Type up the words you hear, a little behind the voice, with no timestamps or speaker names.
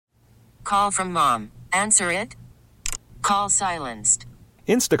call from mom. Answer it. Call silenced.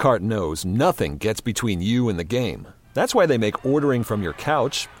 Instacart knows nothing gets between you and the game. That's why they make ordering from your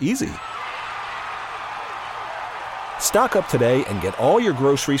couch easy. Stock up today and get all your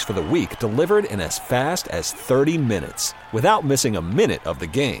groceries for the week delivered in as fast as 30 minutes without missing a minute of the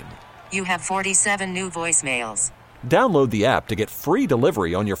game. You have 47 new voicemails. Download the app to get free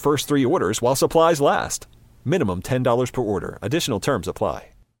delivery on your first 3 orders while supplies last. Minimum $10 per order. Additional terms apply.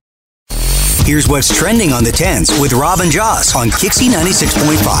 Here's what's trending on the 10's with Rob and Joss on KyXy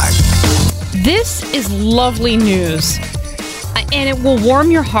 96.5. This is lovely news, and it will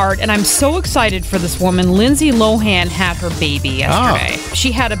warm your heart, and I'm so excited for this woman. Lindsay Lohan had her baby yesterday. Oh.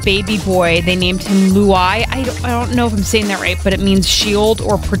 She had a baby boy. They named him Luai. I don't know if I'm saying that right, but it means shield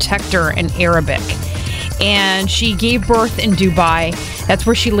or protector in Arabic. And she gave birth in Dubai. That's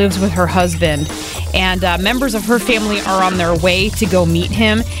where she lives with her husband. And members of her family are on their way to go meet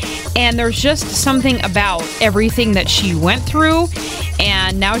him. And there's just something about everything that she went through.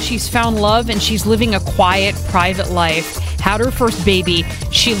 And now she's found love and she's living a quiet, private life. Had her first baby.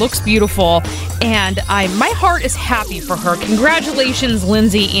 She looks beautiful. And my heart is happy for her. Congratulations,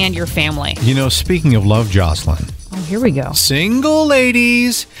 Lindsay, and your family. You know, speaking of love, Jocelyn. Oh, here we go. Single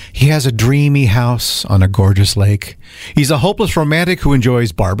ladies. He has a dreamy house on a gorgeous lake. He's a hopeless romantic who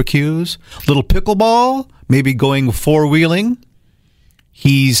enjoys barbecues, little pickleball, maybe going four-wheeling.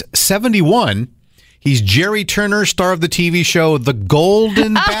 He's 71. He's Jerry Turner, star of the TV show The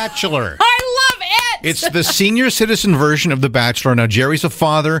Golden Bachelor. I love it! It's the senior citizen version of The Bachelor. Now, Jerry's a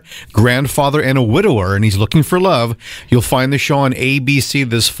father, grandfather, and a widower, and he's looking for love. You'll find the show on ABC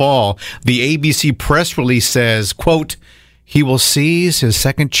this fall. The ABC press release says, quote, he will seize his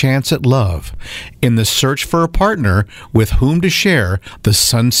second chance at love in the search for a partner with whom to share the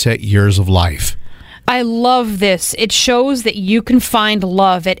sunset years of life. I love this. It shows that you can find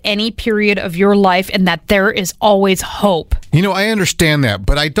love at any period of your life and that there is always hope. You know, I understand that,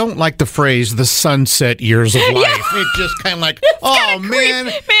 but I don't like the phrase, the sunset years of life. Yeah. It just kind of like, oh, man,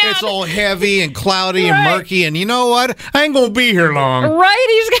 it's all heavy and cloudy and murky, and you know what? I ain't going to be here long. Right?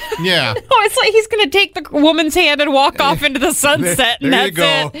 He's gonna, yeah. Oh, it's like he's going to take the woman's hand and walk off into the sunset, and there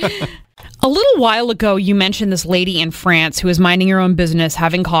that's you go. it. A little while ago, you mentioned this lady in France who was minding her own business,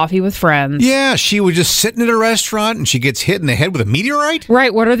 having coffee with friends. Yeah, she was just sitting at a restaurant and she gets hit in the head with a meteorite?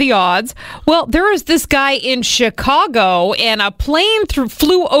 Right, what are the odds? Well, there is this guy in Chicago, and a plane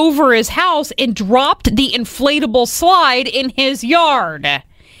flew over his house and dropped the inflatable slide in his yard.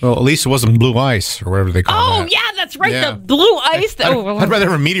 Well, at least it wasn't blue ice or whatever they call it. Oh, yeah, that's right, the blue ice. I'd rather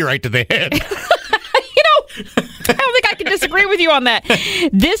have a meteorite to the head. I don't think I can disagree with you on that.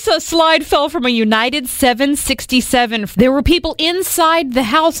 This slide fell from a United 767. There were people inside the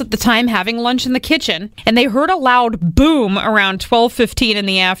house at the time having lunch in the kitchen, and they heard a loud boom around 12:15 in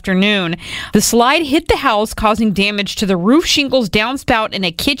the afternoon. The slide hit the house, causing damage to the roof shingles, downspout, and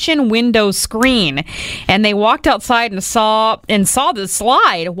a kitchen window screen. And they walked outside and saw the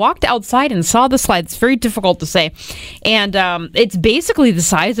slide. Walked outside and saw the slide. It's very difficult to say. And it's basically the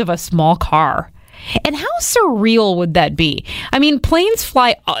size of a small car. And how surreal would that be? I mean, planes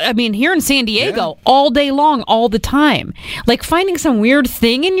fly, here in San Diego, all day long, all the time. Like finding some weird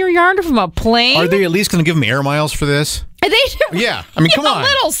thing in your yard from a plane. Are they at least going to give them air miles for this? They do. Yeah. I mean, come on. A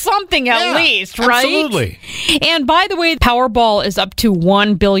little something at least, right? Absolutely. And by the way, Powerball is up to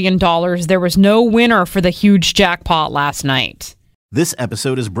 $1 billion. There was no winner for the huge jackpot last night. This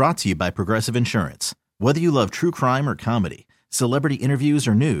episode is brought to you by Progressive Insurance. Whether you love true crime or comedy, celebrity interviews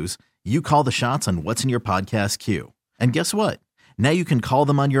or news, you call the shots on what's in your podcast queue. And guess what? Now you can call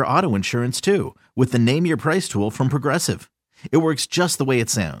them on your auto insurance too with the Name Your Price tool from Progressive. It works just the way it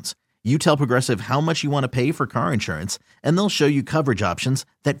sounds. You tell Progressive how much you want to pay for car insurance, and they'll show you coverage options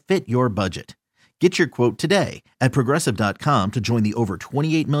that fit your budget. Get your quote today at Progressive.com to join the over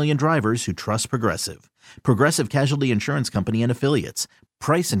 28 million drivers who trust Progressive. Progressive Casualty Insurance Company and Affiliates.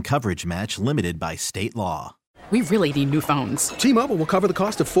 Price and coverage match limited by state law. We really need new phones. T-Mobile will cover the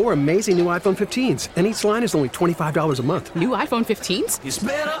cost of 4 amazing new iPhone 15s, and each line is only $25 a month. New iPhone 15s? It's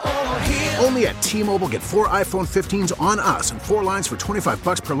better over here. Only at T-Mobile, get 4 iPhone 15s on us and 4 lines for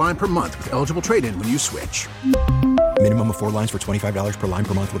 $25 per line per month with eligible trade-in when you switch. Minimum of 4 lines for $25 per line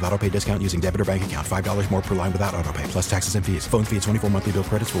per month with autopay discount using debit or bank account. $5 more per line without autopay, plus taxes and fees. Phone fee at 24 monthly bill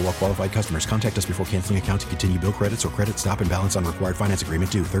credits for well-qualified customers. Contact us before canceling account to continue bill credits or credit stop and balance on required finance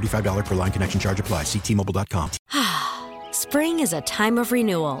agreement due. $35 per line connection charge applies. See T-Mobile.com. Spring is a time of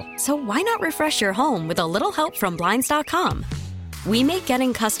renewal, so why not refresh your home with a little help from Blinds.com? We make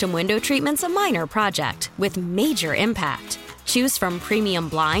getting custom window treatments a minor project with major impact. Choose from premium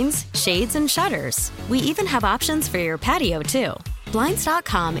blinds, shades, and shutters. We even have options for your patio, too.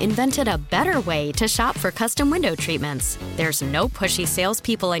 Blinds.com invented a better way to shop for custom window treatments. There's no pushy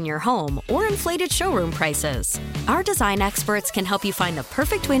salespeople in your home or inflated showroom prices. Our design experts can help you find the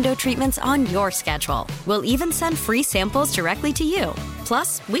perfect window treatments on your schedule. We'll even send free samples directly to you.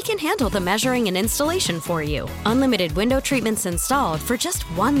 Plus, we can handle the measuring and installation for you. Unlimited window treatments installed for just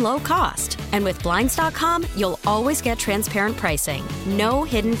one low cost. And with Blinds.com, you'll always get transparent pricing. No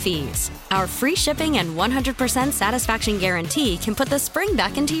hidden fees. Our free shipping and 100% satisfaction guarantee can put the spring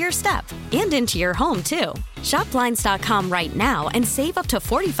back into your step and into your home, too. Shop Blinds.com right now and save up to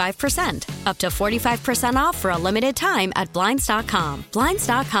 45%. Up to 45% off for a limited time at Blinds.com.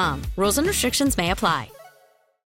 Blinds.com. Rules and restrictions may apply.